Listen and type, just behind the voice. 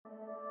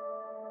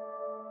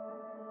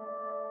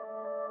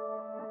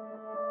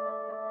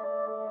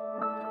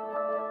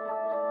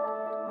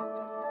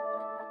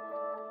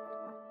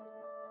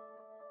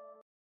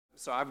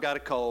So I've got a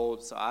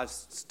cold, so I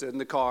stood in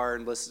the car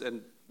and listened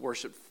and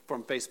worshiped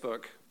from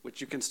Facebook, which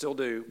you can still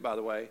do, by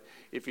the way,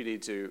 if you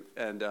need to.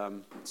 And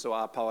so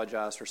I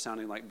apologize for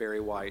sounding like Barry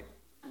White,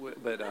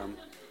 but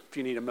if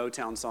you need a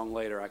Motown song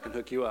later, I can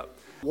hook you up.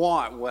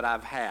 Want what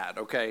I've had,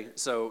 okay?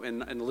 So,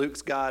 and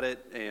Luke's got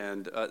it,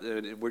 and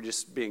we're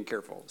just being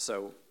careful.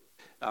 So,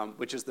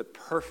 which is the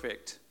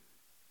perfect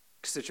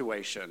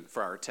situation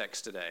for our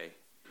text today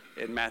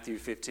in Matthew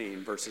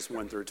 15, verses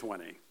 1 through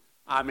 20.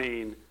 I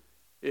mean,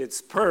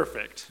 it's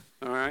perfect,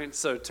 all right?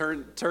 So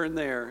turn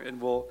there, and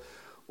we'll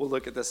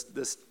look at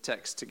this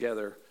text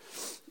together.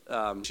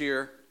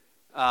 Cheer.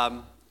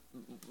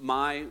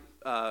 My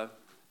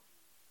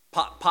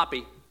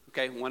Poppy,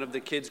 okay, one of the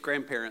kids'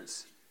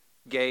 grandparents,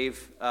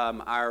 gave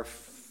our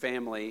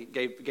family,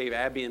 gave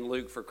Abby and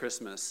Luke for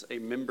Christmas a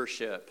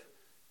membership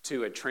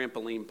to a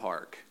trampoline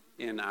park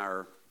in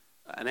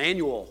an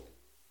annual,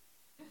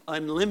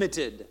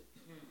 unlimited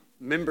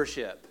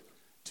membership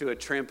to a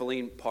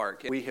trampoline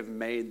park. We have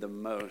made the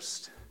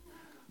most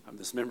of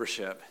this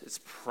membership. It's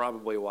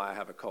probably why I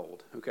have a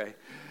cold, okay?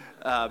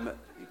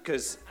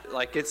 Because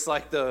it's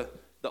like the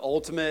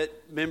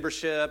ultimate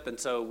membership, and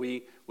so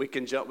we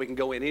can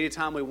go in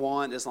anytime we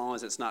want, as long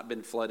as it's not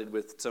been flooded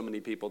with so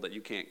many people that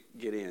you can't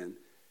get in.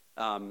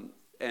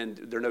 And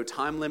there are no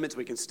time limits.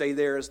 We can stay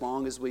there as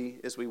long as we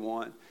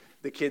want.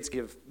 The kids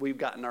we've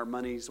gotten our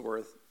money's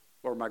worth,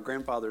 or my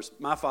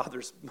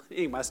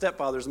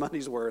stepfather's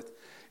money's worth.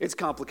 It's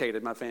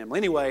complicated, my family.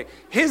 Anyway,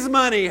 his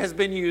money has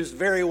been used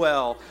very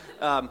well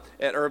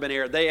at Urban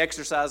Air. They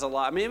exercise a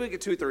lot. I mean, we get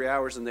 2-3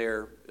 hours in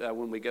there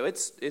when we go.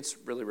 It's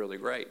really, really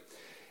great.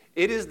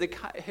 It is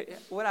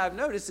what I've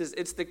noticed is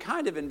it's the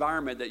kind of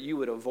environment that you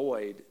would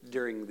avoid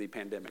during the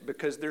pandemic,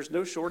 because there's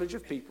no shortage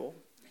of people.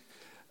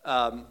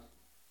 And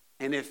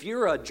if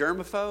you're a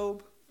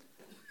germaphobe,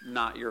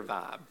 not your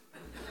vibe.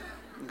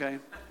 Okay?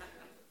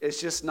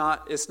 It's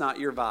not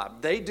your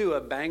vibe. They do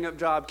a bang-up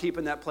job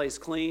keeping that place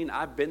clean.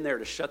 I've been there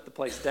to shut the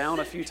place down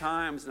a few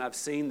times, and I've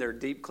seen their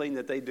deep clean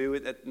that they do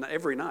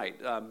every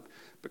night,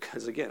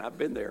 because, again, I've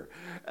been there.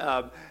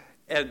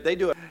 And they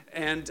do it,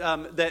 and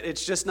that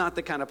it's just not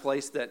the kind of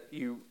place that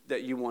you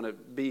want to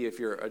be if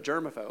you're a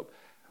germaphobe.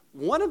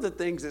 One of the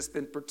things that's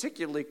been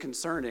particularly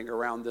concerning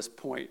around this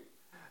point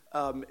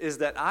is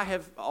that I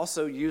have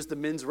also used the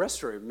men's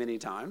restroom many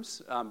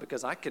times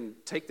because I can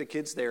take the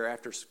kids there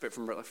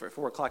from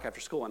 4 o'clock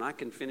after school, and I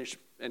can finish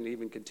and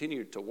even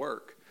continue to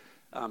work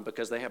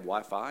because they have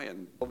Wi-Fi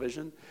and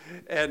television.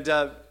 And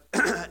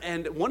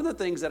and one of the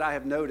things that I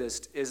have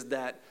noticed is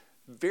that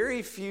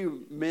very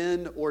few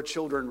men or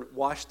children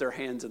wash their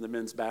hands in the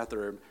men's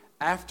bathroom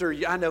after.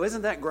 I know,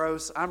 isn't that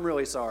gross? I'm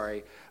really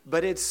sorry,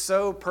 but it's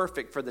so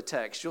perfect for the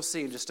text. You'll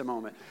see in just a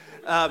moment.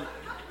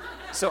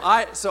 So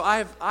I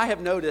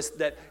have noticed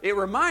that it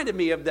reminded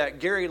me of that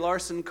Gary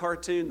Larson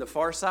cartoon, The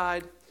Far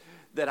Side,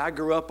 that I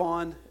grew up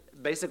on,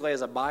 basically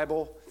as a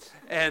Bible,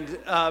 and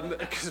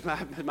because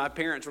my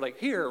parents were like,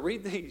 "Here,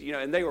 read these,"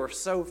 and they were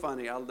so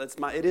funny.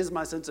 It is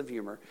my sense of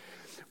humor.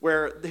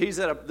 Where this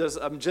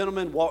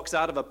gentleman walks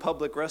out of a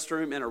public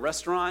restroom in a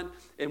restaurant,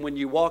 and when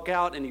you walk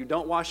out and you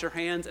don't wash your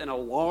hands, an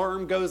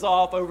alarm goes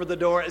off over the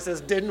door. It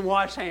says, "Didn't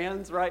wash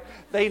hands," right?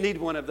 They need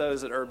one of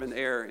those at Urban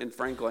Air in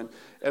Franklin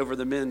over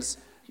the men's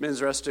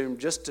restroom,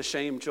 just to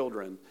shame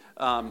children,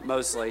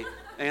 mostly,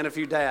 and a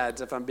few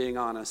dads, if I'm being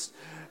honest.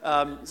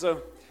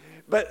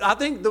 But I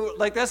think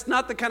that's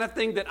not the kind of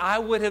thing that I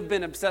would have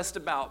been obsessed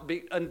about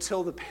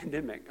until the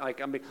pandemic.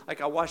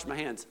 I wash my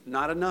hands,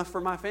 not enough for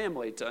my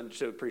family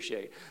to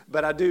appreciate,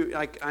 but I do.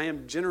 I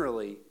am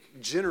generally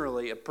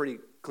a pretty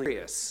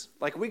serious.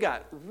 We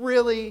got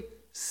really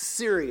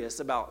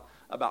serious about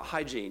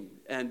hygiene,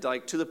 and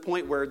to the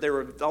point where there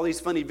were all these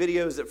funny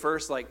videos at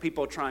first,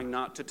 people trying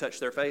not to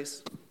touch their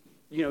face.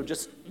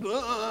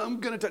 I'm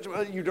gonna touch.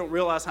 You don't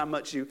realize how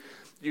much you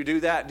do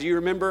that. Do you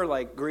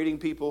remember greeting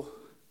people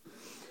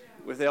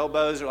with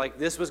elbows, or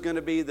this was going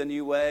to be the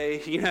new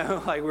way,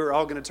 we were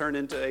all going to turn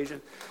into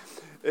Asian.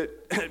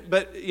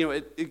 But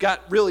it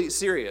got really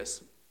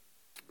serious.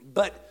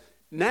 But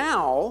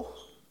now,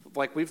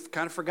 we've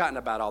kind of forgotten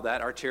about all that.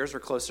 Our chairs are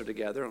closer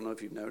together. I don't know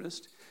if you've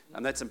noticed.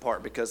 And that's in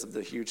part because of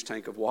the huge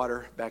tank of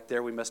water back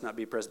there. We must not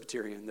be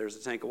Presbyterian. There's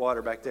a tank of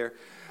water back there.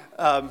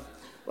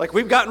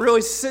 We've gotten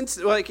really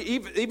sensitive.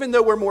 Even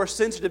though we're more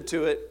sensitive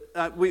to it,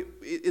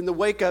 in the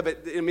wake of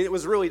it, it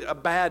was really a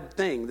bad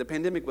thing. The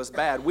pandemic was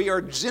bad. We are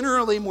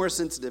generally more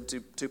sensitive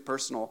to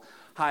personal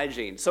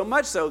hygiene. So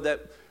much so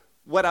that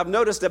what I've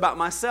noticed about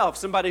myself,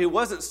 somebody who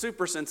wasn't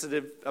super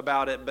sensitive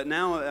about it, but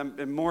now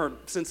I'm more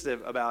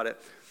sensitive about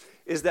it,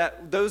 is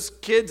that those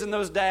kids and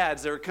those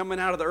dads that are coming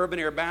out of the Urban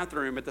Air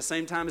bathroom at the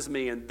same time as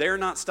me, and they're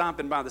not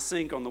stopping by the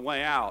sink on the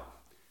way out,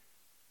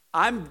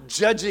 I'm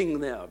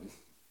judging them.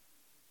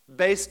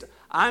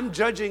 I'm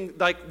judging,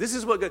 this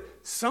is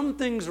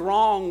something's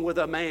wrong with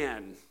a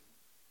man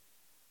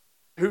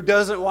who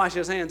doesn't wash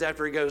his hands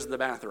after he goes to the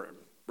bathroom,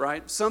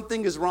 right?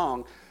 Something is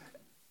wrong.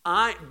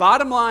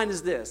 Bottom line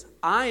is this: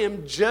 I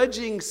am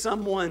judging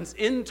someone's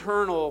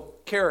internal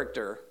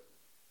character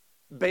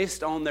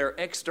based on their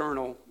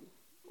external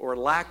or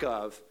lack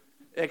of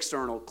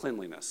external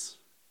cleanliness.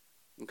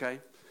 Okay?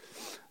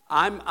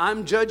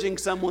 I'm judging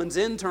someone's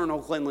internal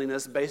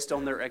cleanliness based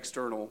on their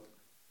external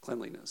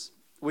cleanliness,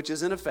 which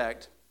is in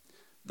effect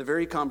the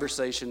very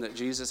conversation that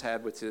Jesus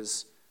had with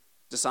his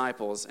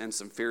disciples and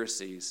some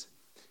Pharisees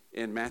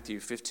in Matthew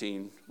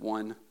 15,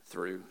 1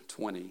 through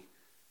 20,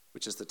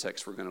 which is the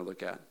text we're going to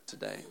look at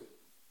today.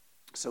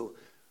 So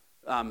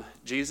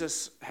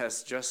Jesus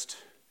has just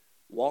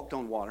walked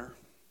on water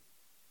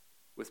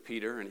with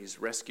Peter, and he's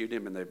rescued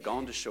him, and they've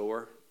gone to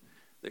shore.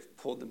 They've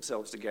pulled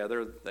themselves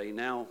together. They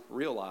now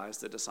realize,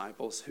 the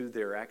disciples, who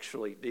they're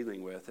actually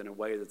dealing with in a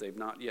way that they've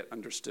not yet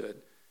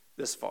understood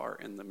this far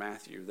in the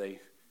Matthew.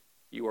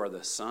 You are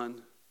the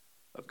Son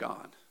of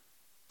God.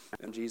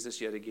 And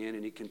Jesus yet again,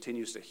 and he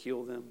continues to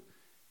heal them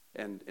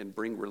and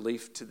bring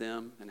relief to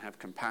them and have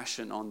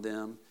compassion on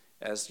them,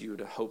 as you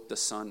would hope the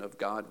Son of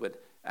God would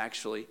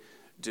actually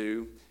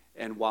do.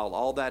 And while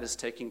all that is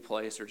taking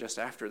place, or just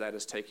after that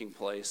is taking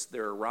place,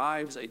 there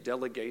arrives a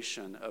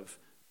delegation of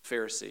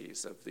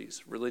Pharisees, of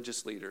these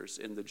religious leaders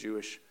in the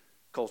Jewish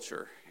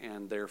culture.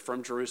 And they're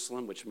from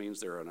Jerusalem, which means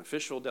they're an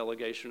official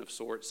delegation of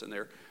sorts, and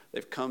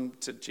they've come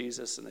to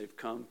Jesus and they've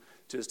come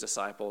to his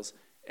disciples,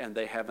 and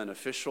they have an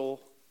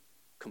official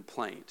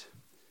complaint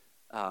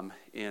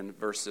in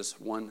verses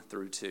 1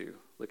 through 2.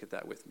 Look at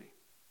that with me.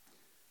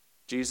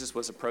 Jesus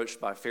was approached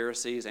by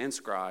Pharisees and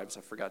scribes,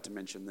 I forgot to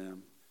mention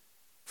them,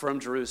 from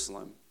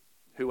Jerusalem,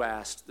 who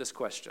asked this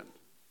question: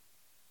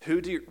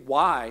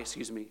 Why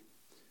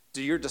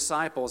do your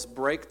disciples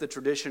break the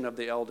tradition of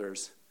the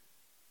elders?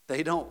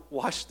 They don't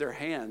wash their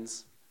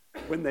hands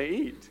when they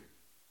eat.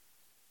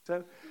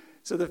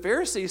 So the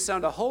Pharisees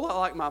sound a whole lot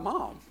like my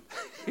mom.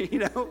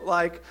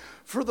 Like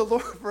for the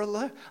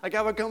Lord, like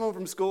I would come home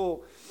from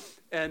school,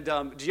 and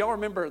do y'all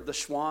remember the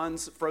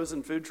Schwann's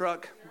frozen food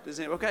truck?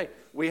 Okay,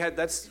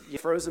 that's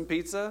frozen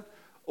pizza,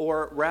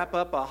 or wrap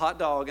up a hot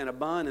dog in a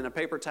bun in a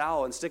paper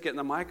towel and stick it in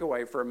the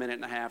microwave for a minute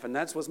and a half, and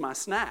that was my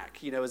snack.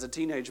 As a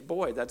teenage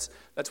boy, that's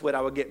what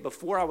I would get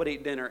before I would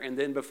eat dinner, and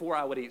then before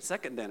I would eat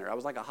second dinner. I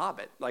was like a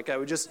hobbit. Like I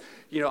would just,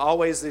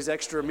 always these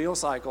extra meal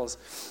cycles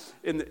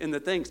in the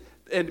things.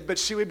 But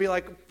she would be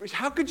like,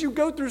 how could you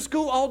go through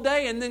school all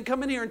day and then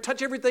come in here and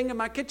touch everything in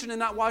my kitchen and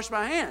not wash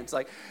my hands?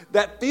 Like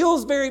that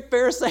feels very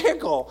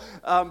Pharisaical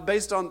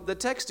based on the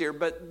text here.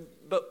 But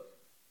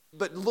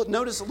look,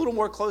 notice a little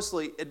more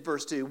closely at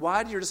verse 2.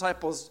 Why do your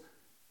disciples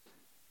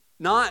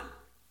why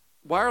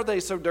are they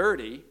so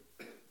dirty?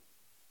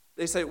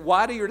 They say,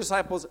 why do your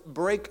disciples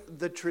break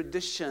the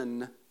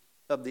tradition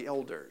of the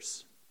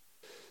elders?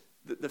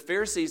 The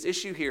Pharisees'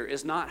 issue here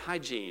is not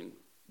hygiene,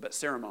 but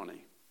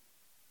ceremony.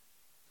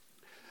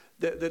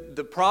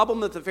 The problem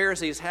that the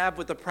Pharisees have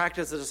with the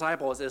practice of the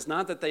disciples is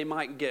not that they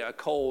might get a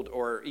cold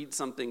or eat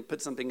something,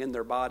 put something in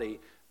their body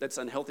that's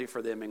unhealthy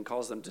for them and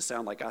cause them to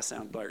sound like I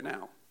sound right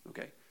now.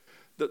 Okay,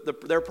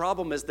 their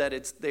problem is that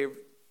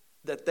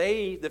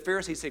the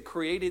Pharisees had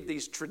created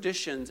these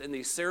traditions and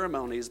these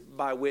ceremonies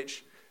by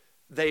which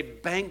they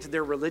banked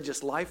their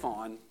religious life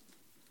on,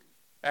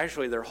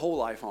 actually their whole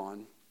life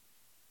on,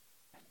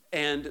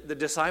 and the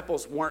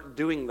disciples weren't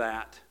doing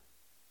that.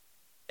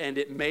 And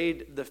it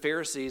made the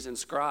Pharisees and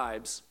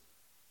scribes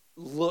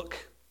look,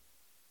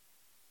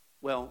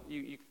 well,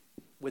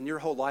 when your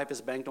whole life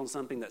is banked on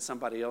something that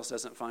somebody else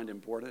doesn't find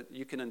important,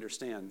 you can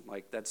understand,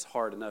 like, that's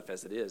hard enough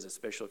as it is,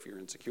 especially if you're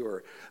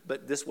insecure.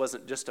 But this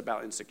wasn't just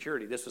about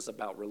insecurity. This was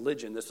about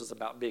religion. This was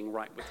about being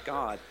right with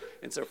God.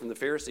 And so from the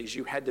Pharisees,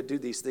 you had to do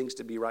these things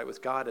to be right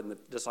with God, and the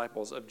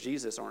disciples of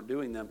Jesus aren't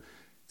doing them.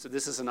 So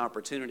this is an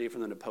opportunity for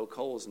them to poke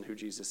holes in who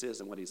Jesus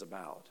is and what he's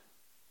about.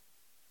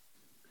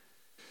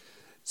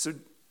 So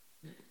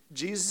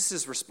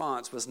Jesus'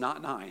 response was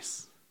not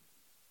nice.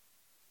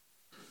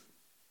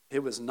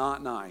 It was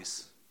not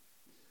nice.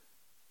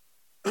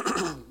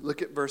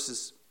 Look at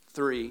verses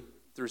 3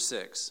 through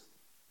 6.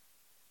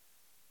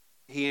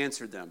 He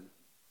answered them,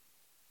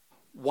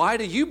 "Why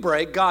do you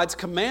break God's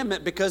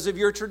commandment because of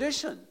your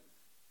tradition?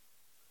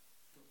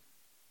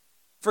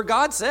 For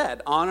God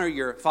said, 'Honor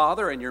your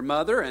father and your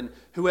mother, and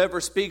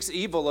whoever speaks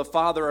evil of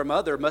father or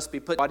mother must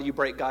be put.'" Why do you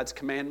break God's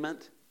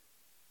commandment?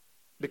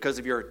 Because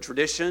of your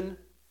tradition.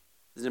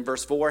 In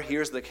verse 4,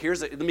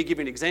 let me give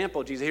you an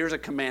example. Jesus, here's a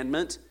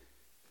commandment.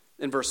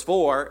 In verse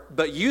 4,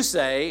 "But you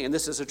say," and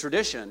this is a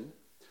tradition,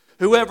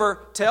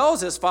 "whoever tells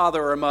his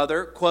father or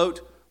mother,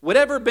 quote,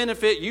 'whatever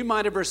benefit you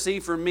might have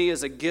received from me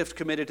is a gift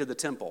committed to the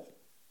temple.'"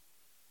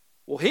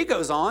 Well, he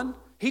goes on,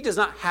 he does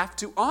not have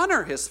to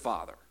honor his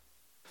father.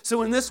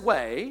 So in this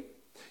way,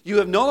 you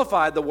have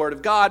nullified the word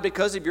of God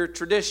because of your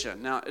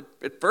tradition. Now,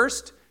 at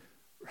first,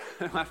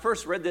 when I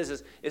first read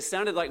this, it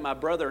sounded like my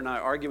brother and I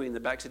arguing in the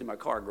backseat of my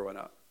car growing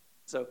up.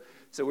 So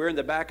we're in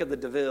the back of the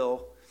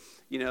DeVille,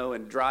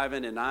 and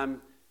driving, and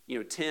I'm,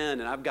 10,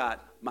 and I've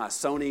got my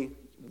Sony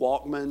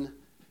Walkman,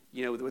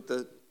 with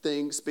the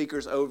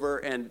speakers over,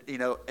 and,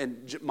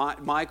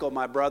 Michael,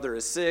 my brother,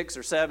 is 6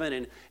 or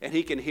 7, and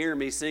he can hear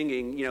me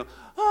singing,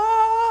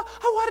 "Oh,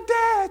 I want to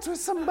dance with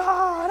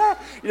somebody,"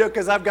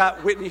 because I've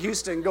got Whitney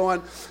Houston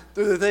going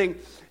through the thing,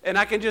 and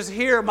I can just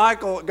hear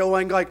Michael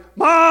going like,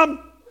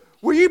 "Mom,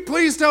 will you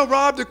please tell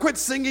Rob to quit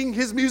singing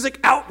his music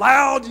out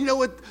loud? You know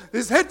what?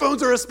 His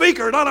headphones are a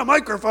speaker, not a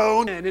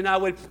microphone. And then I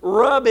would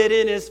rub it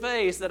in his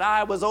face that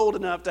I was old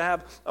enough to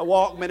have a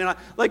Walkman.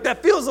 And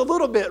that feels a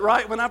little bit,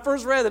 right? When I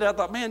first read it, I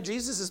thought, man,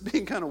 Jesus is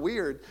being kind of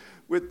weird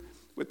with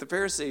the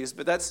Pharisees.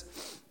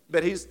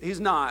 But he's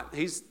not.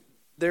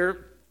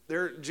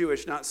 They're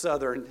Jewish, not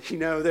Southern. You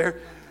know,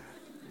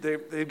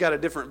 they've got a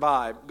different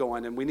vibe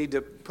going, and we need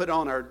to put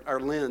on our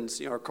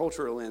lens, our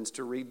cultural lens,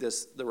 to read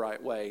this the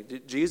right way.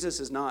 Jesus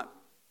is not.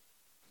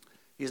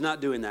 He's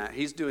not doing that.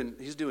 He's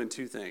doing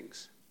two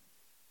things.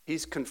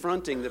 He's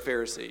confronting the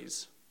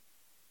Pharisees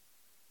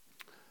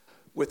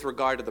with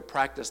regard to the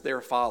practice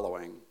they're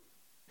following,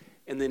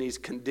 and then he's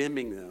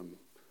condemning them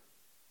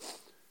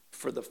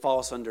for the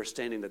false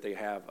understanding that they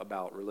have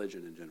about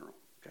religion in general.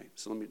 Okay,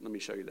 so let me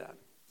show you that.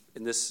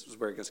 And this is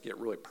where it gets to get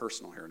really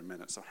personal here in a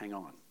minute, so hang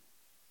on.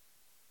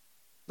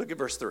 Look at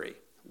verse 3.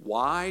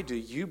 Why do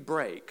you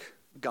break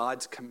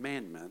God's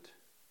commandment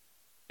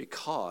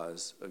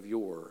because of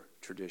your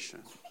tradition?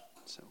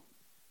 So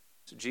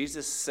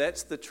Jesus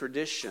sets the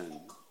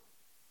tradition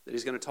that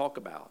he's going to talk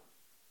about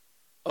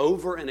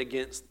over and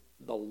against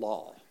the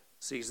law.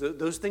 See,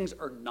 those things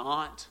are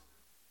not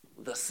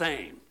the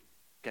same.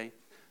 Okay?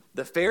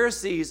 The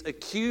Pharisees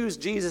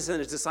accused Jesus and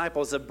his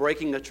disciples of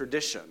breaking a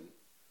tradition.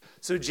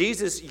 So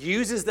Jesus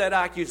uses that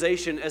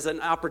accusation as an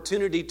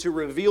opportunity to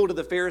reveal to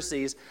the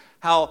Pharisees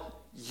how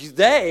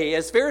they,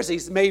 as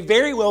Pharisees, may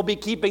very well be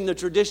keeping the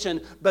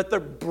tradition, but they're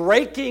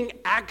breaking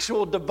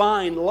actual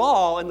divine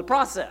law in the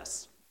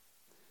process.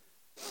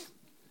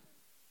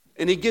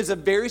 And he gives a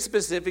very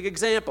specific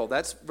example.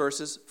 That's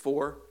verses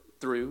 4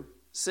 through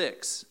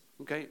 6.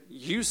 Okay,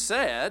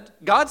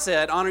 God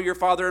said, honor your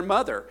father and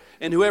mother,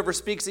 and whoever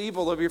speaks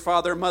evil of your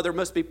father and mother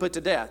must be put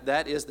to death.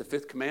 That is the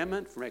fifth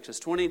commandment from Exodus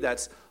 20.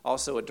 That's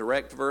also a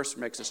direct verse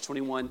from Exodus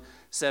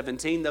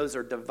 21:17. Those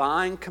are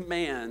divine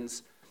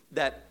commands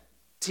that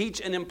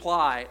teach and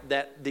imply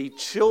that the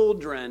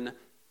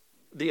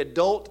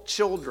adult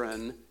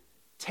children,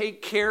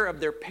 take care of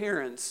their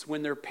parents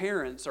when their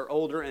parents are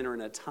older and are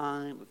in a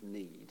time of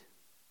need.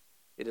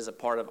 It is a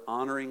part of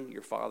honoring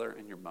your father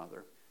and your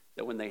mother,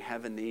 that when they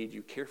have a need,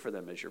 you care for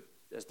them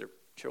as their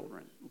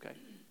children, okay?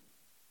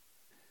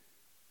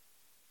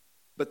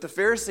 But the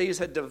Pharisees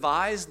had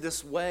devised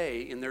this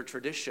way in their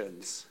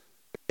traditions,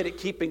 at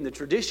keeping the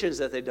traditions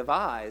that they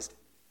devised,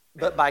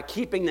 but by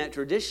keeping that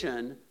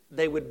tradition,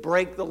 they would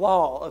break the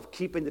law of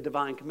keeping the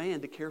divine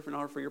command to care for and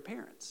honor for your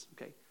parents,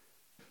 okay?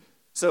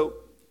 So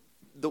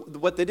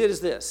what they did is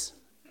this.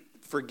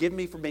 Forgive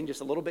me for being just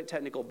a little bit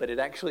technical, but it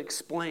actually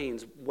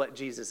explains what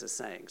Jesus is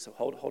saying. So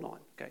hold on,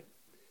 okay?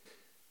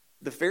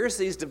 The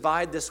Pharisees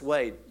devised this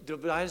way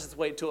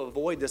to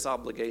avoid this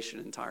obligation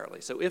entirely.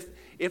 So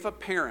if a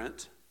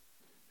parent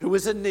who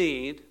was in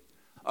need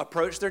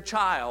approached their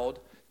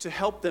child to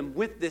help them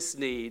with this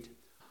need,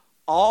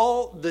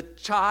 all the adult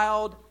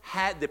child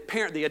had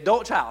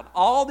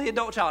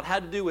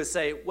to do was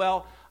say,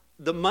 well,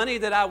 the money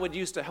that I would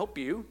use to help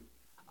you,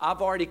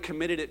 I've already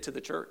committed it to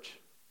the church.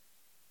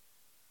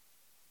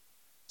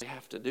 They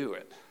have to do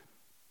it.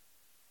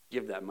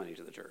 Give that money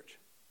to the church.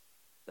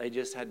 They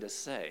just had to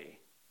say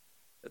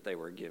that they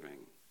were giving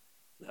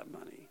that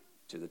money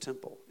to the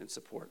temple in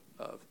support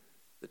of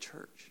the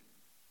church.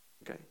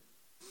 Okay?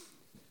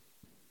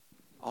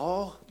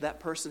 All that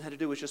person had to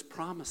do was just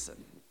promise it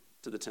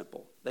to the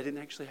temple. They didn't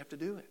actually have to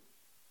do it.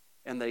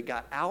 And they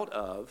got out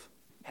of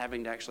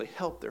having to actually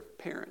help their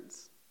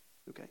parents.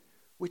 Okay?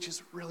 Which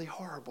is a really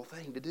horrible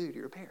thing to do to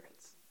your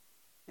parents.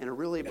 And a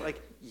really,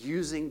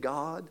 using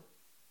God.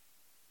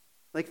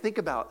 Think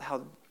about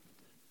how,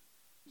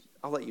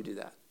 I'll let you do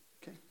that.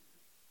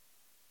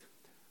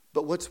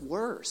 But what's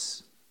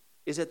worse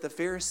is that the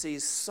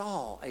Pharisees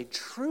saw a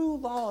true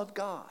law of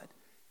God,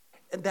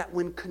 and that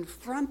when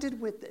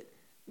confronted with it,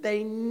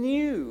 they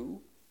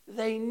knew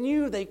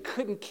they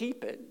couldn't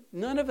keep it.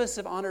 None of us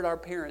have honored our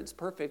parents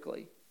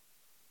perfectly.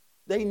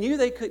 They knew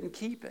they couldn't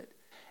keep it.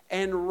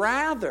 And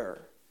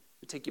rather,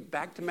 to take you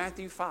back to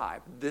Matthew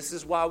 5, this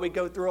is why we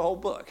go through a whole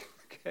book,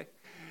 okay?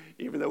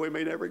 Even though we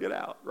may never get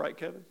out, right,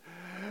 Kevin?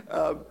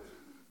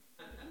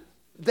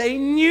 They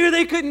knew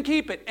they couldn't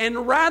keep it.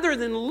 And rather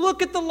than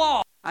look at the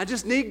law, I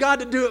just need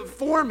God to do it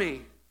for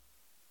me,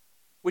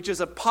 which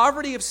is a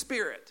poverty of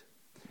spirit,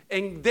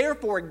 and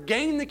therefore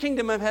gain the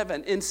kingdom of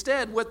heaven.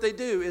 Instead, what they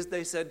do is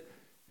they said,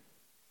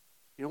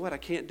 you know what, I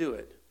can't do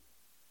it,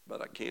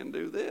 but I can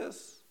do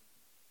this.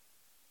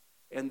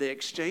 And they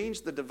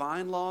exchanged the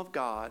divine law of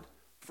God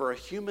for a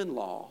human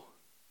law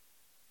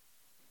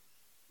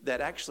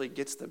that actually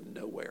gets them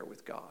nowhere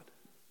with God,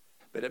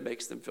 but it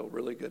makes them feel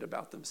really good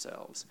about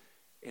themselves.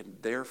 And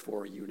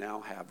therefore, you now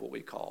have what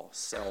we call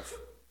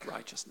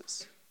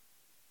self-righteousness.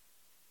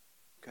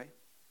 Okay?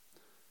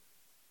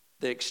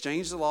 They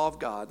exchanged the law of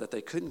God that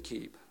they couldn't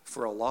keep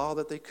for a law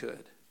that they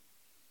could.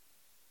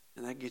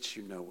 And that gets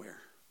you nowhere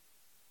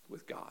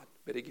with God.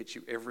 But it gets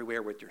you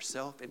everywhere with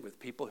yourself and with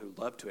people who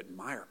love to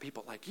admire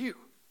people like you.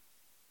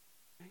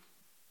 Okay?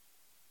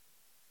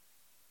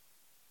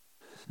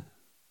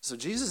 So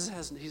Jesus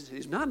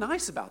he's not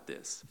nice about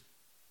this.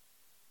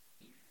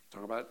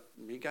 Talk about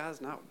me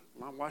guys not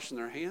washing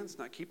their hands,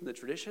 not keeping the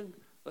tradition.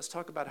 Let's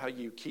talk about how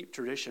you keep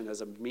tradition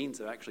as a means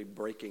of actually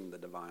breaking the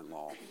divine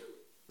law.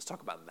 Let's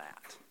talk about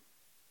that.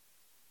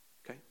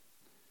 Okay?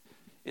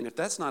 And if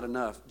that's not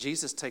enough,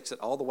 Jesus takes it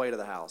all the way to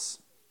the house.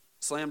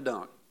 Slam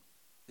dunk.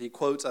 He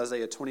quotes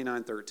Isaiah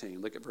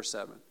 29:13. Look at verse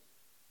 7.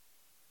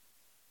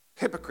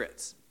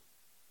 Hypocrites.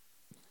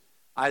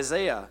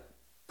 Isaiah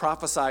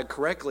prophesied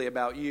correctly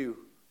about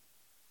you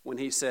when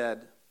he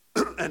said,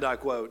 and I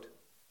quote,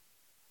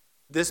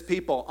 "This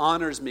people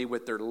honors me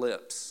with their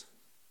lips,"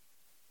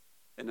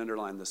 and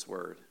underline this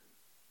word,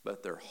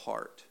 "but their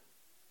heart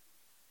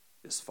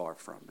is far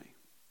from me.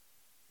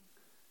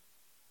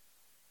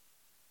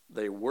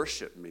 They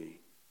worship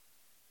me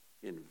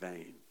in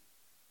vain,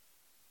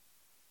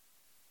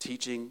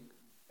 teaching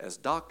as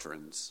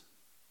doctrines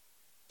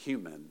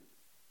human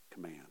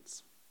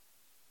commands."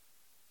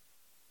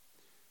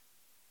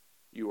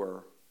 You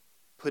are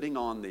putting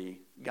on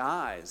the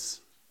guise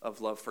of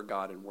love for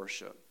God and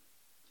worship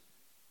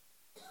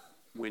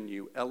when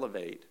you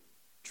elevate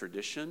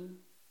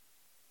tradition,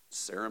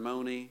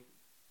 ceremony,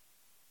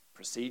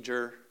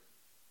 procedure,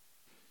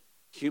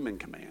 human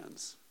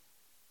commands,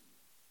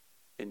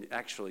 and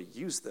actually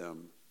use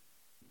them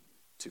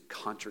to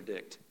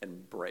contradict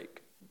and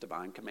break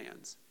divine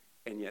commands,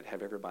 and yet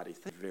have everybody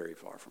think very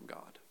far from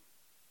God.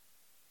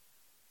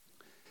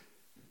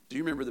 Do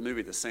you remember the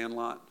movie The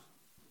Sandlot?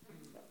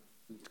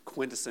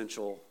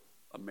 Quintessential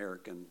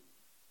American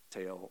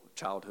tale,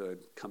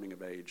 childhood,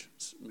 coming-of-age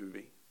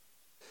movie.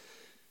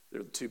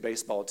 The two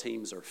baseball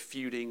teams are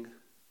feuding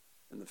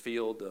in the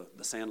field,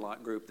 the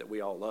Sandlot group that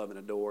we all love and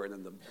adore, and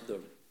then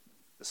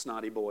the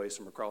snotty boys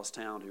from across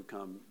town who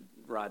come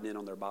riding in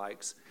on their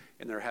bikes,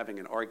 and they're having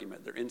an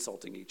argument. They're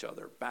insulting each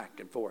other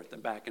back and forth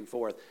and back and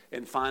forth.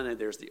 And finally,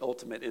 there's the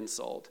ultimate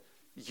insult.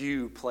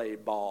 "You play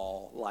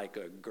ball like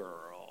a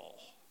girl,"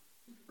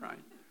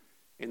 right?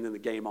 And then the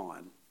game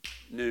on.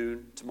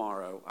 Noon,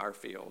 tomorrow, our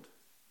field.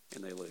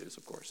 And they lose,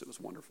 of course. It was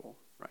wonderful,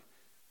 right?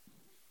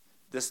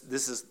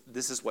 This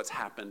is what's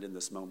happened in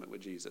this moment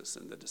with Jesus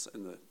and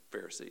the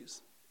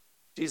Pharisees.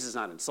 Jesus is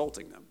not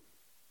insulting them,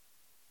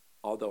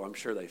 although I'm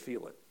sure they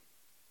feel it.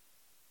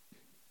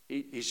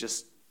 He's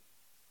just,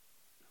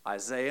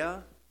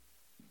 Isaiah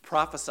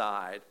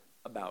prophesied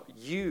about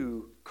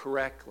you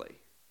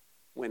correctly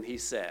when he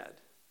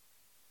said,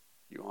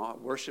 "You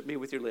worship me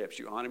with your lips,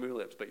 you honor me with your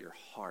lips, but your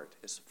heart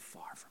is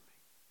far from me.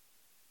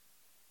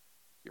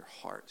 Your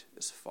heart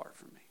is far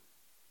from me."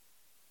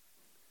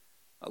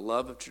 A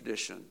love of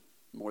tradition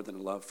more than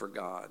a love for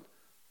God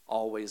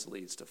always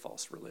leads to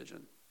false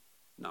religion,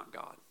 not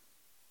God.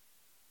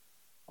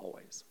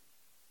 Always.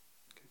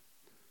 Okay.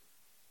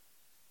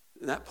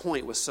 And that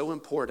point was so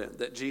important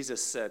that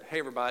Jesus said, "Hey,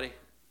 everybody,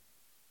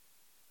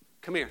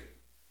 come here.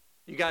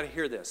 You got to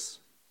hear this."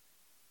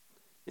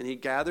 And he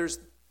gathers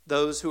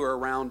those who are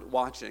around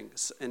watching,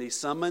 and he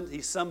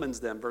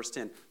summons them, verse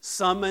 10,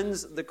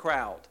 summons the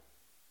crowd.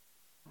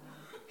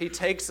 He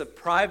takes a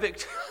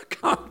private,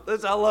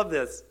 I love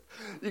this.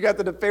 You got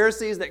the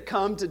Pharisees that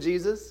come to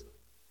Jesus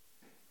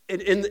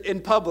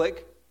in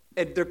public,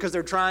 because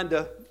they're trying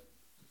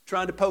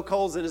to poke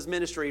holes in his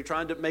ministry,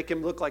 trying to make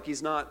him look like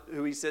he's not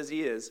who he says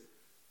he is.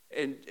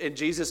 And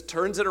Jesus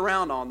turns it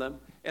around on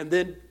them, and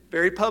then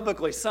very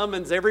publicly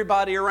summons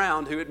everybody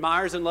around who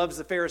admires and loves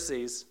the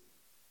Pharisees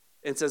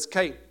and says,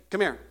 "Okay,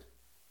 come here.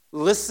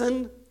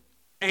 Listen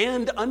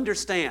and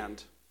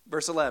understand."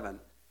 Verse 11.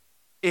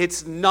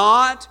 "It's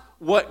not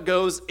what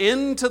goes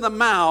into the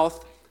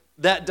mouth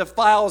that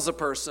defiles a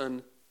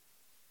person,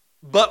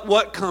 but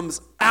what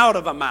comes out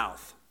of a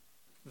mouth.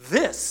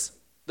 This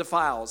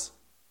defiles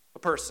a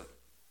person."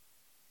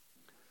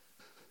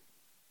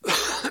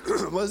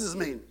 What does this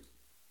mean?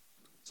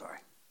 Sorry.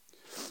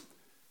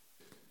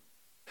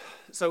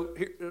 So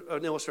here,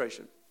 an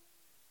illustration.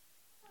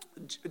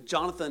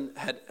 Jonathan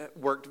had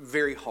worked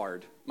very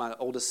hard. My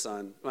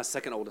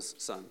second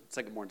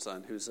born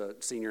son, who's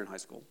a senior in high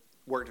school,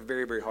 worked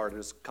very, very hard in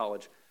his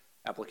college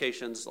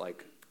applications,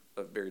 like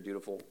a very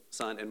dutiful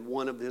son. And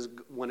one of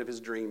his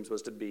dreams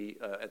was to be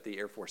at the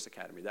Air Force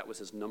Academy. That was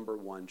his number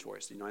one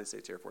choice, the United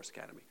States Air Force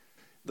Academy.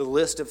 The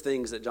list of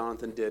things that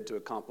Jonathan did to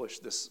accomplish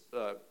this,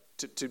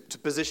 to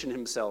position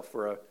himself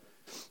for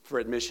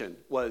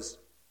admission, was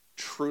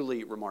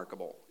truly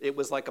remarkable. It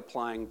was like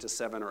applying to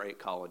 7 or 8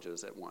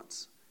 colleges at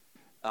once.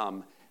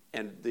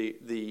 And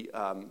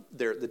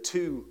the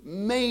two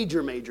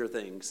major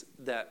things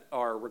that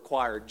are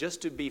required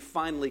just to be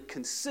finally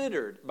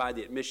considered by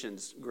the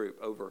admissions group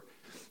over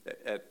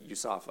at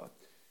USAFA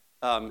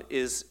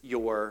is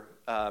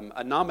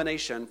a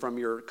nomination from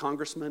your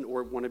congressman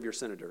or one of your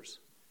senators.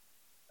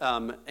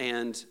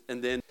 And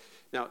then,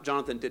 now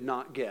Jonathan did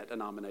not get a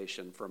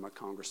nomination from a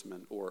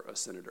congressman or a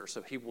senator,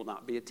 so he will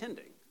not be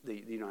attending the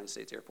United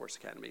States Air Force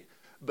Academy.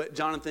 But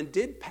Jonathan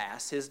did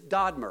pass his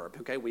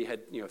DODMERB. Okay, we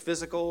had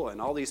physical and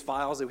all these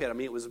files that we had. I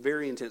mean, it was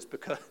very intense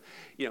because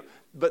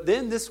But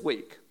then this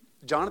week,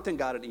 Jonathan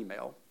got an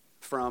email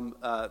from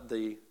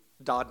the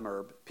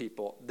DODMERB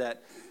people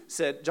that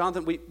said,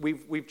 "Jonathan,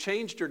 we've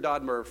changed your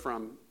DODMERB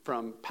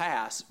from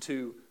pass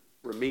to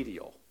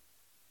remedial."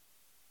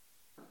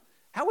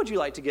 How would you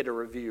like to get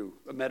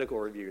a medical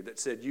review that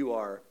said you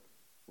are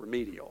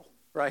remedial,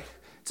 right?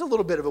 It's a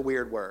little bit of a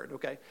weird word,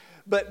 okay?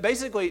 But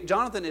basically,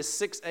 Jonathan is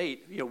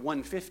 6'8",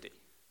 150.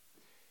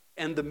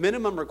 And the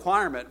minimum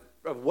requirement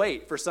of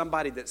weight for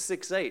somebody that's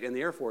 6'8" in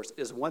the Air Force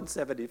is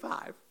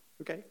 175,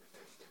 okay?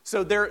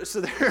 So they're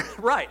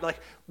right, like,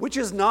 which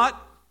is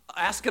not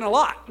asking a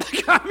lot.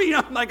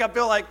 I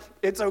feel like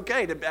it's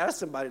okay to ask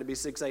somebody to be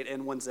 6'8"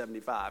 and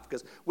 175,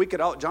 because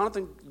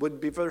Jonathan would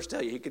be first to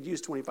tell you he could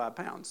use 25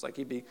 pounds. Like,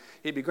 he'd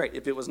be great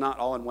if it was not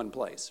all in one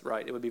place,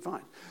 right? It would be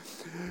fine.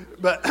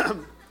 But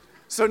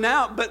so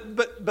now,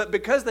 but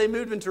because they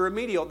moved into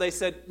remedial, they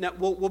said, now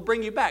we'll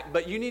bring you back,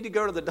 but you need to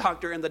go to the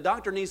doctor, and the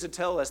doctor needs to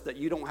tell us that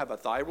you don't have a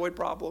thyroid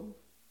problem,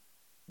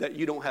 that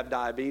you don't have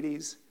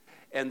diabetes,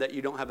 and that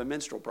you don't have a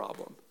menstrual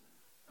problem.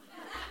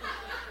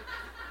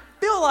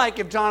 Feel like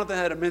if Jonathan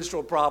had a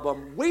menstrual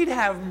problem, we'd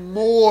have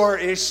more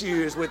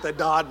issues with the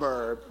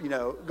Dodmer,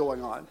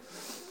 going on.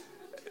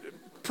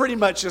 Pretty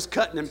much just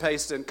cutting and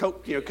pasting,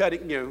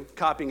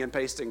 copying and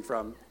pasting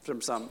from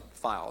some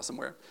file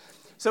somewhere.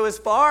 So as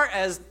far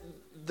as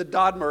the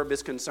Dodmer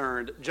is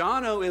concerned,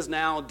 Jono is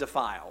now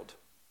defiled,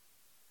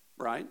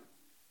 right?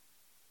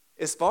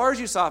 As far as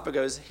USAPA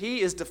goes, he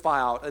is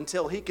defiled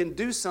until he can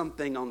do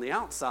something on the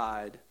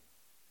outside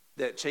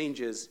that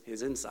changes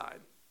his inside.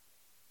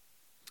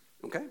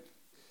 Okay?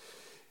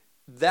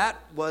 That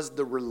was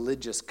the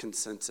religious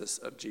consensus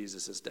of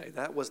Jesus' day.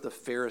 That was the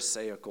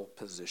Pharisaical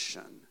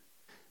position.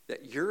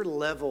 That your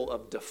level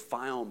of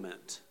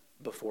defilement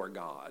before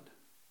God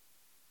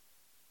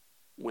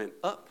went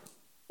up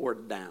or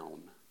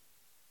down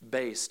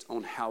based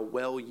on how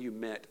well you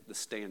met the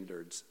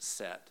standards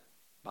set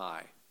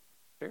by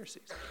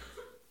Pharisees.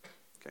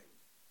 Okay.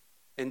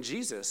 And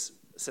Jesus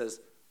says,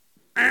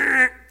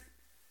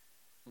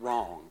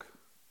 wrong.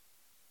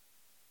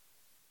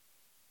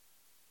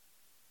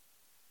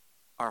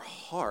 Our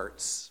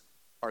hearts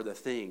are the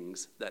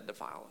things that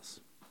defile us.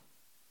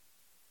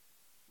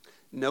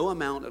 No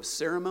amount of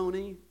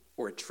ceremony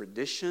or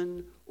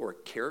tradition or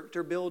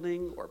character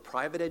building or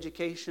private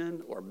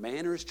education or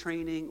manners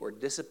training or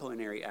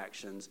disciplinary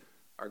actions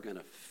are going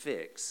to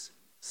fix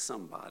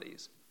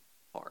somebody's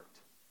heart.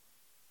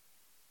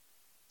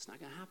 It's not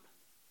going to happen.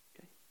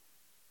 Okay?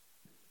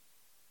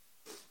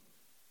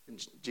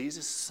 And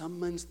Jesus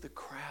summons the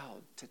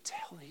crowd to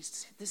tell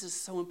these, this is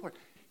so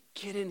important.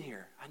 Get in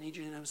here. I need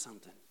you to know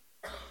something.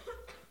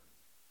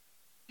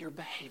 Your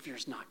behavior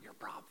is not your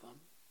problem.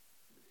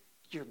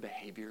 Your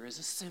behavior is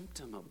a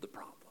symptom of the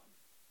problem.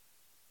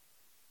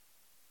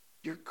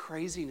 Your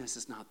craziness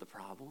is not the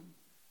problem.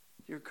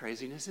 Your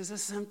craziness is a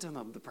symptom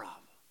of the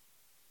problem.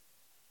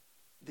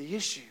 The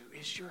issue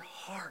is your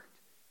heart.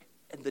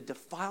 And the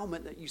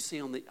defilement that you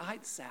see on the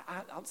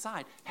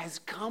outside has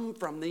come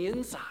from the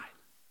inside.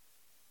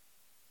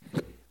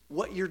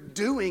 What you're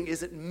doing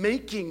isn't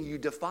making you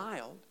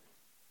defiled.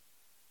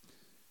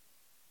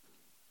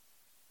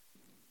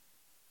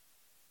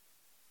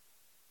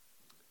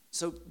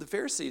 So the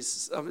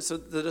Pharisees, so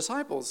the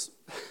disciples,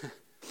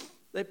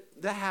 that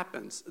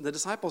happens. The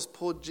disciples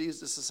pulled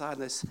Jesus aside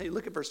and they say,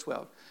 look at verse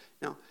 12.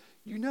 Now,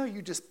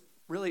 you just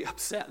really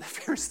upset the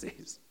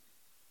Pharisees.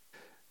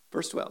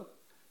 Verse 12.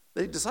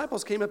 The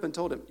disciples came up and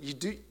told him,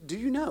 do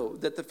you know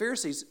that the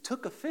Pharisees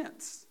took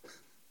offense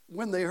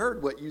when they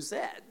heard what you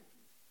said?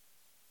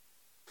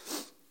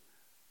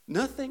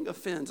 Nothing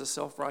offends a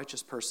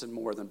self-righteous person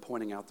more than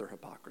pointing out their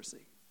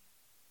hypocrisy.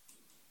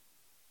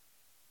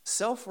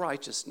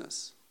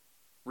 Self-righteousness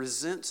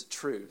resents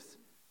truth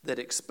that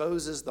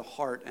exposes the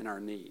heart and our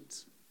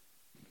needs.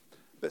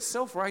 But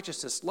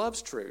self-righteousness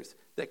loves truth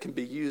that can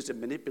be used and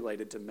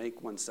manipulated to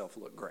make oneself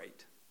look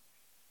great,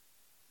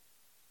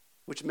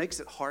 which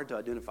makes it hard to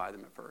identify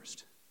them at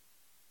first.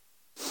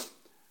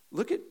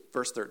 Look at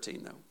verse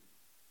 13, though.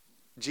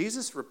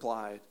 Jesus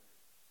replied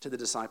to the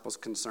disciples'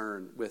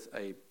 concern with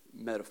a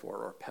metaphor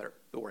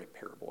or a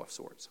parable of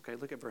sorts. Okay,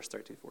 look at verse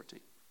 13, 14.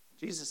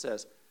 Jesus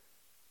says,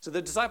 so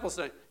the disciples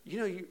say,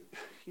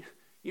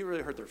 you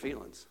really hurt their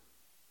feelings.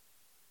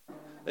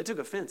 They took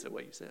offense at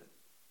what you said.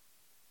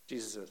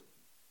 Jesus says,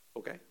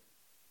 okay.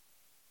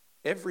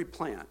 Every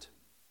plant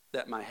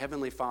that my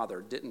heavenly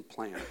Father didn't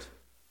plant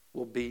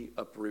will be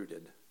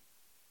uprooted.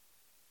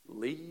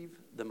 Leave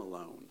them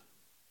alone.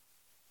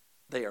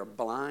 They are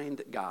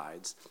blind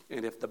guides,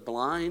 and if the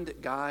blind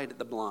guide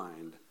the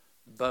blind,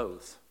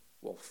 both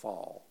will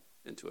fall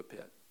into a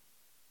pit.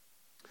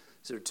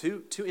 So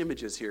two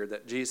images here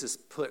that Jesus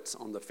puts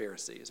on the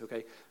Pharisees,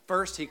 okay?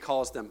 First, he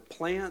calls them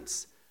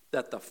plants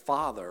that the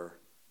Father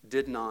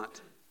did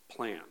not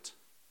plant,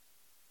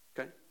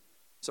 okay?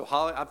 So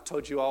Holly, I've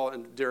told you all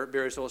in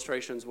various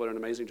illustrations what an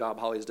amazing job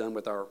Holly's done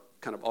with our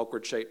kind of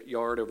awkward-shaped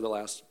yard over the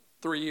last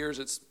 3 years.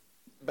 Its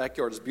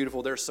backyard is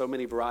beautiful. There's so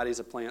many varieties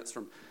of plants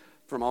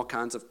from all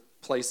kinds of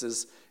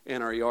places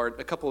in our yard.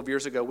 A couple of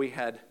years ago, we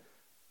had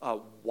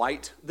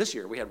white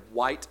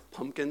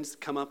pumpkins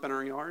come up in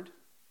our yard.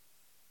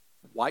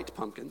 White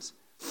pumpkins,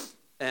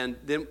 and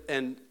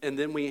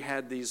then we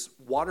had these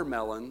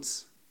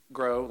watermelons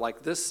grow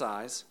like this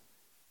size,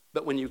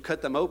 but when you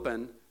cut them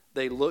open,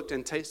 They looked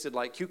and tasted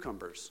like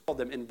cucumbers.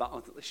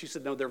 She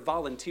said, no, they're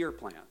volunteer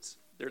plants.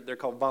 They're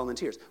called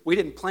volunteers. We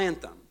didn't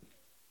plant them,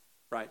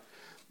 right?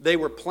 They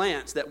were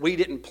plants that we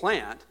didn't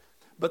plant,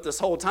 but this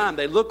whole time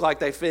they look like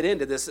they fit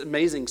into this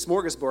amazing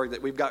smorgasbord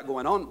that we've got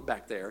going on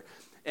back there.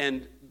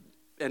 And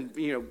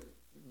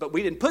but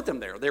we didn't put them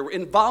there. They were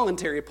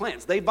involuntary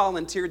plants. They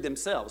volunteered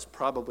themselves,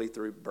 probably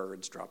through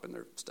birds dropping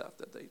their stuff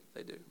that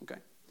they do, okay?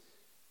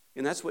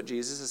 And that's what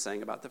Jesus is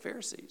saying about the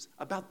Pharisees.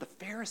 About the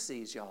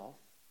Pharisees, y'all.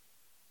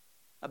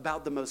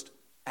 About the most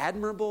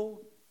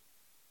admirable,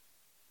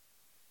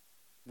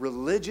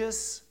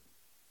 religious,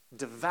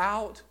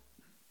 devout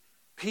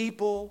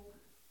people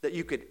that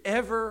you could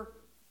ever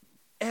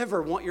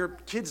want your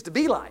kids to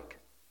be like.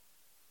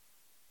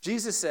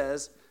 Jesus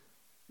says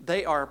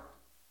they are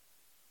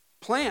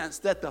plants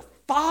that the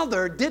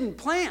Father didn't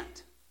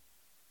plant.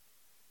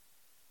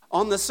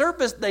 On the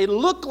surface, they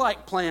look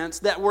like plants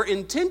that were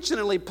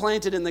intentionally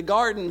planted in the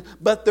garden,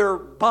 but they're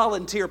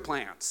volunteer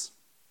plants.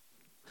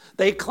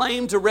 They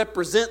claim to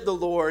represent the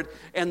Lord,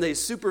 and they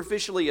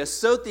superficially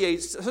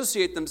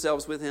associate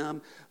themselves with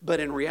Him, but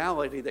in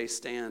reality, they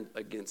stand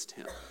against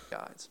Him.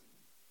 Guys,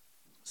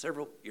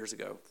 several years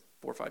ago,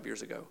 4 or 5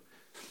 years ago,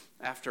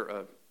 after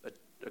a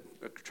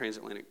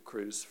transatlantic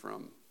cruise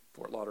from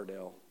Fort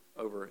Lauderdale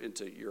over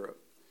into Europe,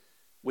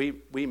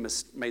 we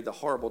made the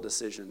horrible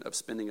decision of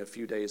spending a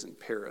few days in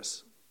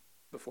Paris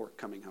before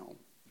coming home.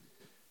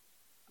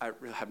 I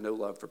really have no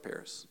love for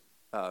Paris.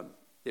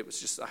 It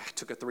was just, I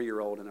took a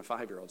 3-year-old and a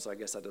 5-year-old, so I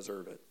guess I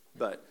deserve it.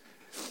 But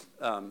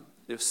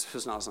it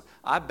was not awesome.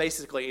 I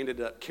basically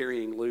ended up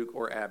carrying Luke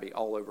or Abby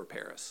all over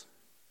Paris.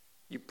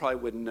 You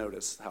probably wouldn't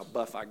notice how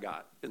buff I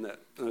got in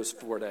those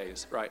 4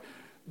 days, right?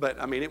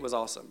 But, I mean, it was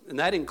awesome. And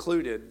that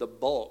included the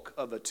bulk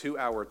of a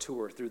 2-hour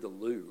tour through the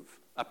Louvre,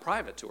 a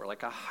private tour.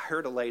 Like, I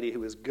hired a lady who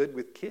was good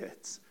with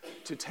kids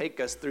to take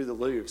us through the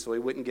Louvre so we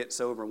wouldn't get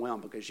so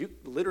overwhelmed, because you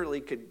literally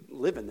could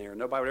live in there and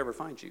nobody would ever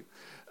find you.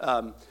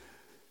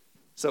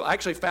 So I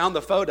actually found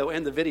the photo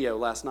and the video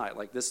last night.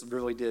 Like, this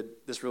really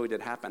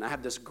did happen. I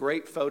have this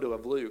great photo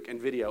of Luke and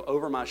video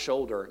over my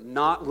shoulder,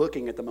 not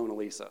looking at the Mona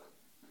Lisa,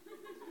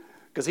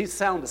 because he's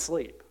sound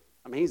asleep.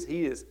 I mean,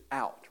 he is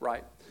out,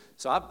 right?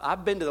 So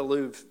I've been to the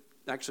Louvre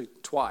actually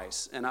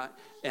twice, and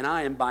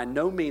I am by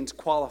no means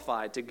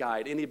qualified to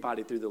guide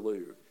anybody through the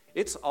Louvre.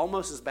 It's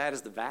almost as bad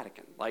as the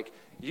Vatican. Like,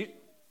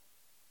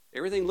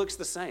 everything looks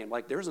the same.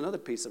 Like, there's another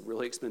piece of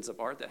really expensive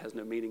art that has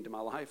no meaning to my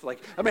life. Like,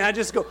 I mean, I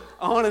just go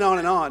on and on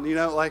and on, you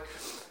know. Like,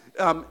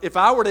 if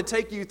I were to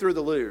take you through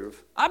the Louvre,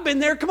 I've been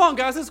there, come on,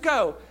 guys, let's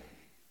go.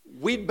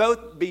 We'd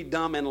both be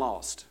dumb and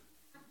lost,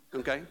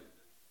 okay?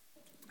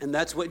 And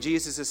that's what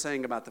Jesus is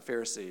saying about the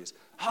Pharisees.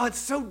 Oh, it's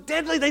so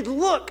deadly. They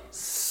look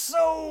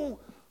so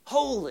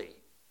holy,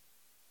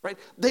 right?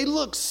 They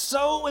look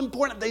so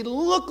important. They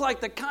look like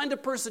the kind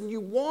of person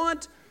you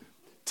want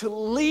to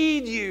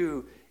lead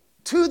you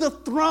to the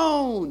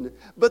throne.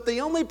 But the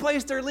only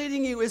place they're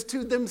leading you is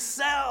to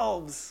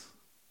themselves.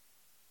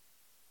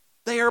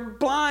 They are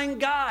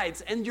blind guides,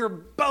 and you're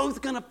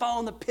both going to fall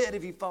in the pit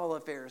if you follow a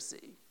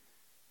Pharisee.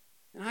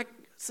 And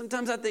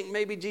sometimes I think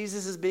maybe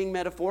Jesus is being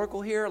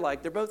metaphorical here,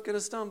 like they're both going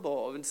to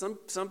stumble. And some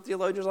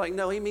theologians are like,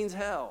 no, he means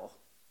hell.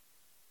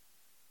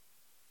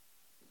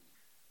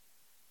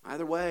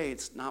 Either way,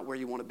 it's not where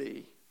you want to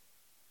be.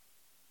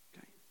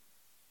 Okay.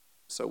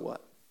 So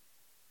what?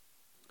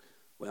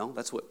 Well,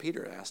 that's what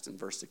Peter asked in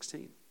verse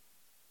 16.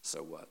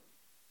 So what?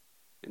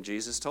 And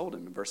Jesus told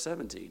him in verse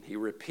 17.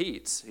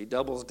 He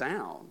doubles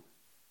down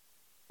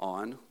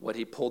on what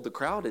he pulled the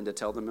crowd in to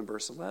tell them in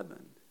verse 11.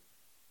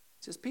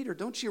 He says, Peter,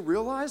 don't you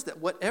realize that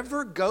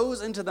whatever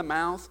goes into the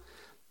mouth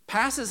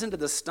passes into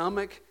the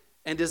stomach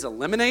and is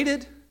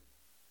eliminated?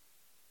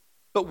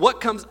 But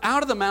what comes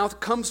out of the mouth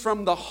comes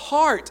from the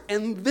heart,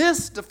 and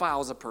this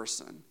defiles a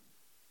person.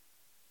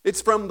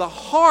 It's from the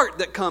heart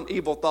that come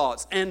evil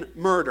thoughts and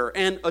murder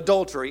and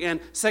adultery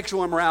and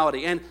sexual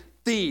immorality and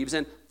thieves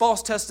and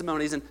false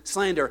testimonies and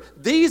slander.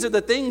 These are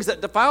the things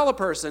that defile a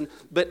person,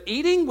 but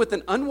eating with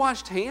an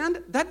unwashed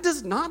hand, that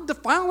does not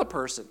defile a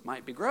person.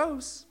 Might be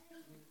gross.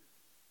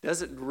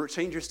 Doesn't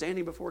change your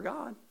standing before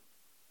God.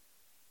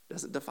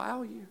 Doesn't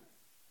defile you.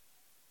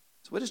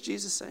 So what is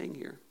Jesus saying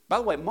here? By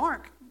the way,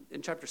 Mark,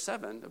 in chapter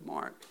 7 of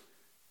Mark,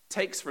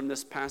 takes from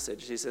this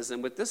passage, he says,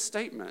 and with this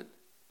statement,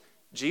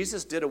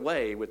 Jesus did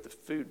away with the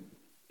food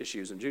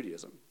issues in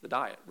Judaism, the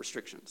diet,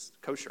 restrictions,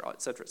 kosher,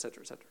 et cetera, et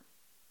cetera, et cetera.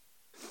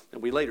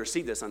 And we later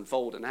see this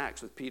unfold in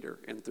Acts with Peter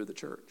and through the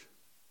church.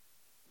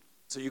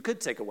 So you could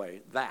take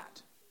away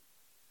that.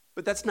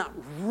 But that's not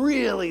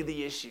really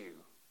the issue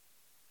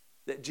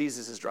that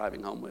Jesus is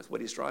driving home with.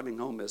 What he's driving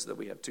home is that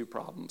we have two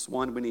problems.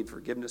 One, we need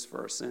forgiveness for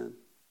our sin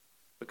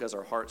because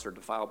our hearts are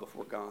defiled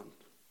before God.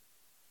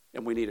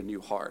 And we need a new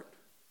heart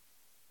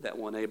that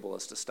will enable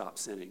us to stop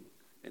sinning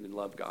and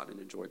love God and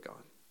enjoy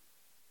God.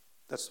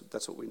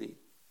 That's what we need.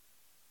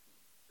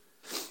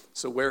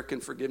 So where can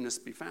forgiveness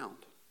be found?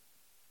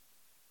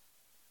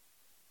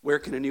 Where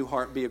can a new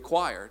heart be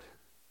acquired?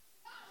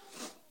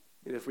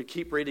 And if we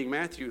keep reading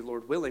Matthew,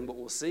 Lord willing, what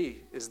we'll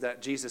see is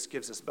that Jesus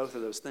gives us both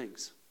of those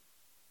things.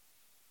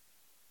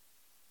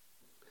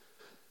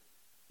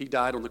 He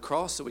died on the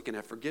cross so we can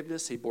have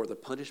forgiveness. He bore the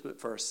punishment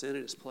for our sin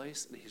in his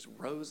place, and he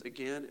rose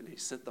again, and he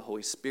sent the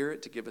Holy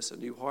Spirit to give us a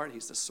new heart.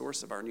 He's the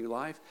source of our new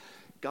life.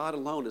 God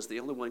alone is the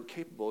only one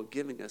capable of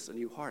giving us a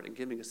new heart and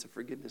giving us the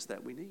forgiveness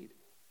that we need.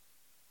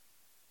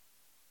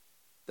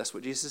 That's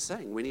what Jesus is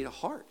saying. We need a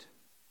heart.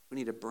 We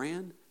need a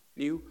brand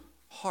new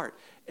heart.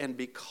 And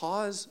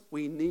because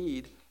we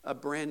need a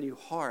brand new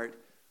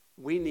heart,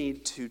 we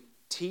need to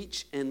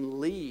teach and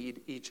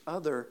lead each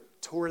other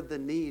toward the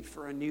need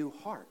for a new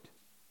heart.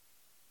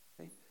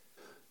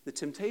 The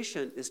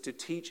temptation is to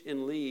teach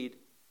and lead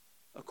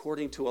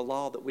according to a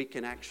law that we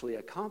can actually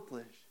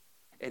accomplish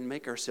and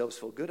make ourselves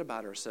feel good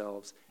about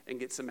ourselves and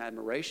get some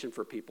admiration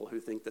for people who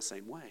think the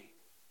same way.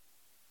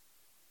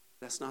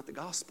 That's not the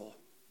gospel.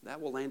 That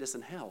will land us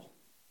in hell.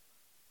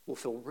 We'll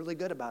feel really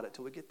good about it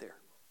till we get there.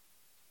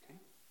 Okay?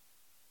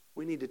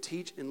 We need to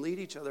teach and lead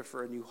each other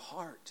for a new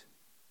heart.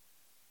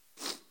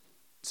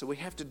 So we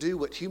have to do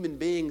what human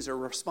beings are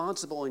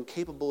responsible and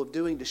capable of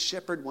doing to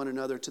shepherd one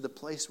another to the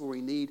place where we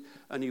need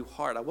a new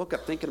heart. I woke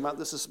up thinking about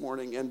this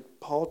morning, and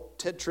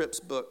Ted Tripp's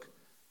book,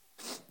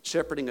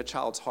 Shepherding a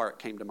Child's Heart,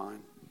 came to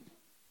mind.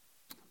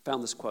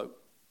 Found this quote.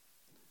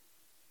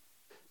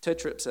 Ted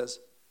Tripp says,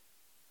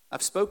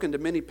 "I've spoken to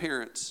many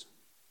parents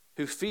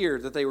who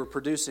feared that they were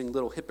producing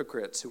little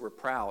hypocrites who were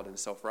proud and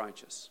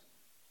self-righteous.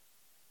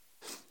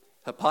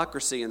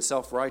 Hypocrisy and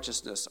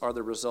self-righteousness are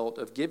the result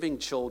of giving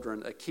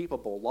children a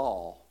keepable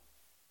law.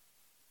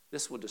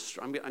 This will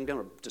destroy. I'm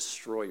going to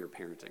destroy your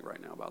parenting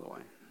right now, by the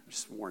way. I'm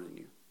just warning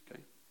you. Okay,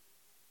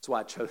 that's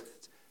why I chose.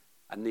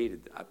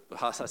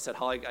 I said,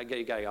 Holly, I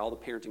got all the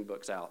parenting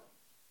books out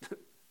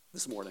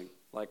this morning.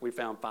 Like we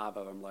found 5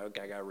 of them. Like,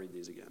 okay, I got to read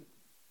these again.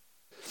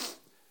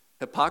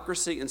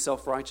 Hypocrisy and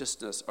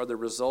self-righteousness are the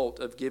result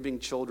of giving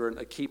children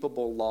a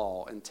keepable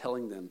law and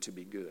telling them to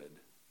be good.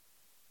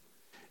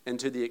 And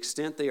to the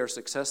extent they are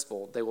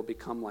successful, they will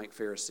become like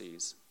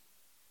Pharisees.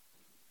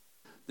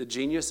 The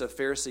genius of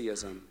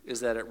Phariseeism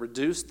is that it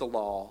reduced the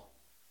law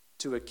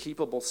to a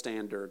keepable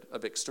standard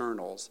of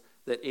externals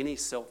that any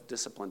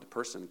self-disciplined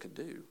person could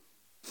do.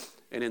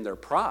 And in their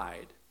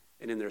pride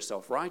and in their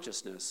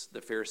self-righteousness,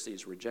 the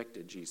Pharisees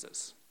rejected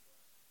Jesus.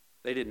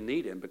 They didn't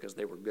need him because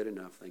they were good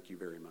enough, thank you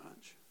very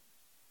much.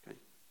 Okay.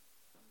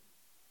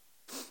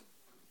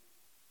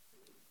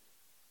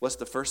 What's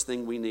the first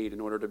thing we need in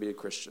order to be a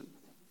Christian?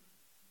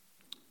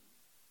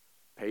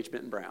 Page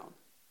Benton Brown.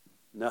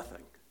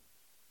 Nothing.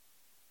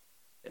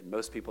 And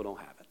most people don't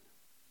have it.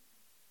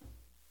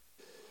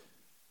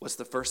 What's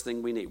the first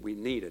thing we need? We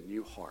need a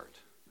new heart,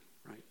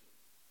 right?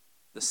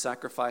 The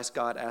sacrifice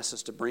God asks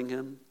us to bring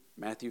him,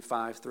 Matthew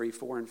 5, 3,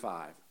 4, and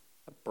 5,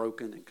 a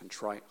broken and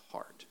contrite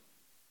heart.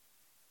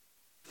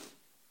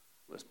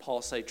 What does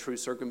Paul say true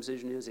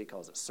circumcision is? He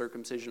calls it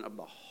circumcision of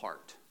the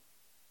heart.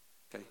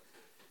 Okay?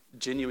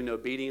 Genuine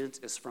obedience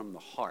is from the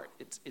heart.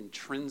 It's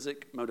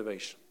intrinsic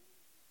motivation.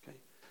 Okay?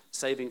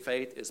 Saving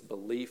faith is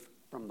belief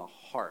from the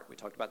heart. We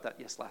talked about that,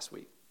 last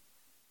week.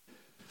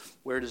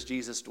 Where does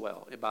Jesus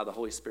dwell? By the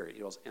Holy Spirit. He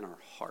dwells in our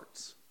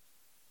hearts.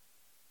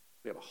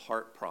 We have a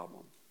heart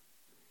problem.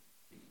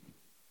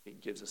 He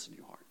gives us a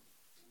new heart.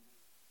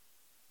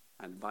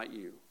 I invite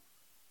you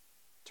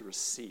to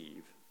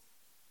receive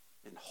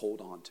and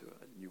hold on to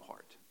a new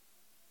heart.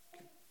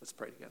 Okay, let's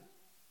pray together.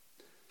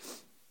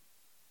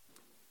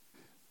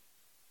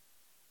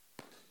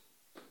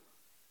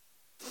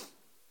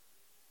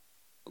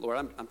 Lord,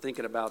 I'm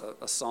thinking about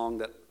a song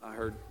that I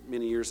heard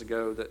many years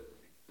ago that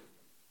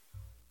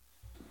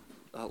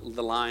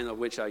the line of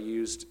which I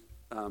used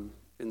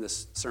in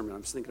this sermon.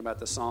 I'm just thinking about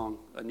the song,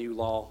 A New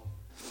Law,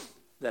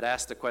 that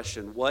asked the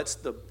question, what's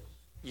the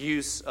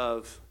use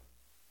of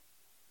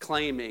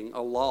claiming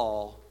a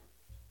law?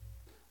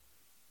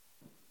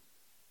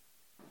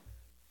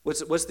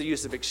 What's the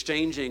use of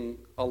exchanging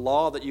a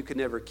law that you can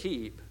never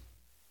keep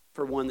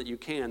for one that you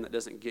can that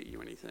doesn't get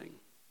you anything?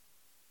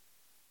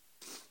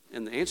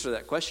 And the answer to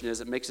that question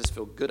is it makes us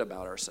feel good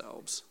about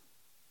ourselves.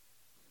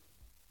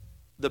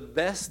 The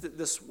best that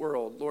this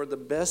world, Lord, the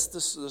best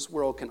this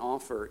world can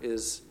offer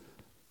is,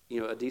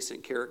 a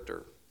decent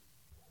character.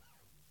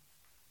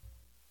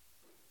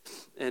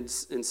 And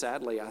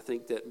sadly, I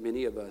think that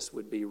many of us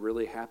would be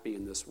really happy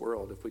in this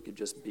world if we could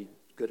just be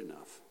good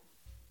enough.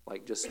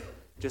 Like just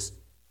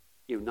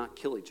not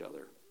kill each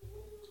other.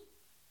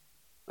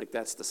 Like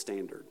that's the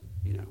standard,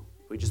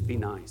 We just be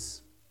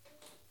nice.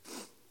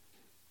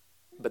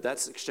 But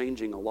that's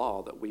exchanging a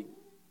law that we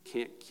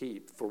can't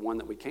keep for one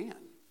that we can,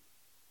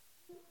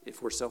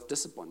 if we're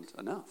self-disciplined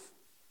enough.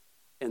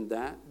 And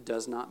that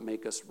does not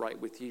make us right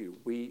with you.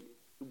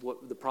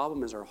 The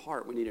problem is our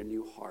heart. We need a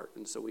new heart.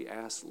 And so we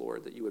ask,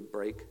 Lord, that you would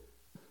break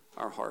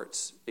our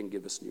hearts and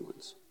give us new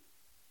ones.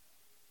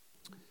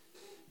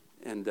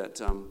 And that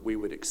we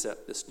would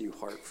accept this new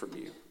heart from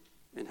you.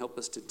 And help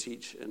us to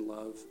teach and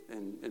love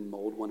and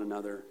mold one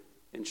another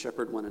and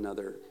shepherd one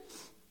another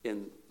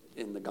in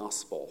the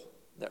gospel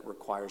that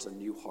requires a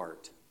new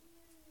heart.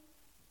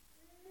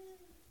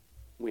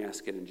 We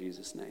ask it in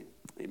Jesus' name.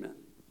 Amen.